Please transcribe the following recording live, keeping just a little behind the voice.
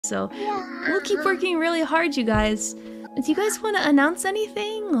So we'll keep working really hard, you guys. Do you guys want to announce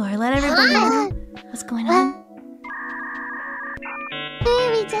anything or let everybody know what's going on?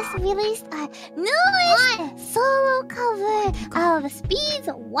 We just released our newest solo cover of Speed's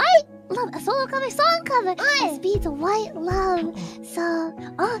White Love. A solo cover, song cover of Speed's White Love. So,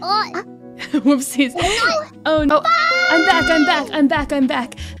 Whoopsies. Oh no. I'm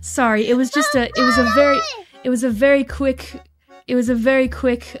back. Sorry, it was just a very quick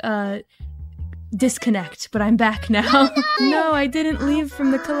disconnect, but I'm back now. No, I didn't leave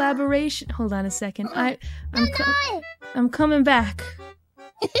from the collaboration. Hold on a second. I'm coming back.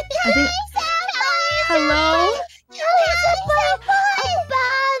 I think. Hello?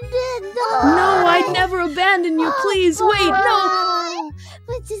 No, I'd never abandon you. Please wait. No.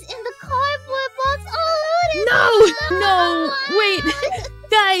 Which is in the cardboard box. No, wait.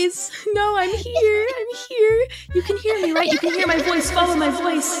 Guys, no, I'm here. You can hear me, right? You can hear my voice. Follow my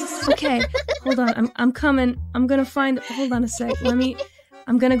voice. Okay, hold on. I'm coming. I'm gonna find. Hold on a sec.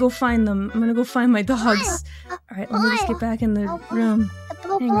 I'm gonna go find them. I'm gonna go find my dogs. All right, let me just get back in the room.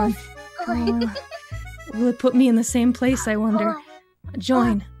 Hang on. Will it put me in the same place? I wonder.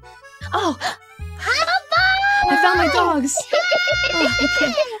 Join. Oh, I found my dogs. Oh,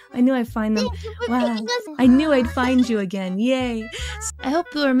 okay. I knew I'd find them. Wow. I knew I'd find you again. Yay. I hope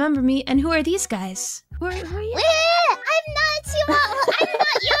you'll remember me. And who are these guys? Who are you? I'm not your mom.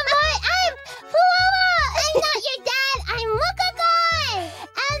 I'm Fuwamoco. I'm not your dad. I'm Mukakoi.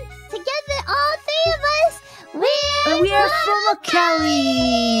 And together, all three of us, we're from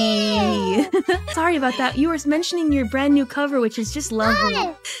Calli. Sorry about that. You were mentioning your brand new cover, which is just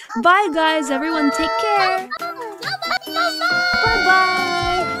lovely. Bye, guys. Everyone, take care. Bye-bye.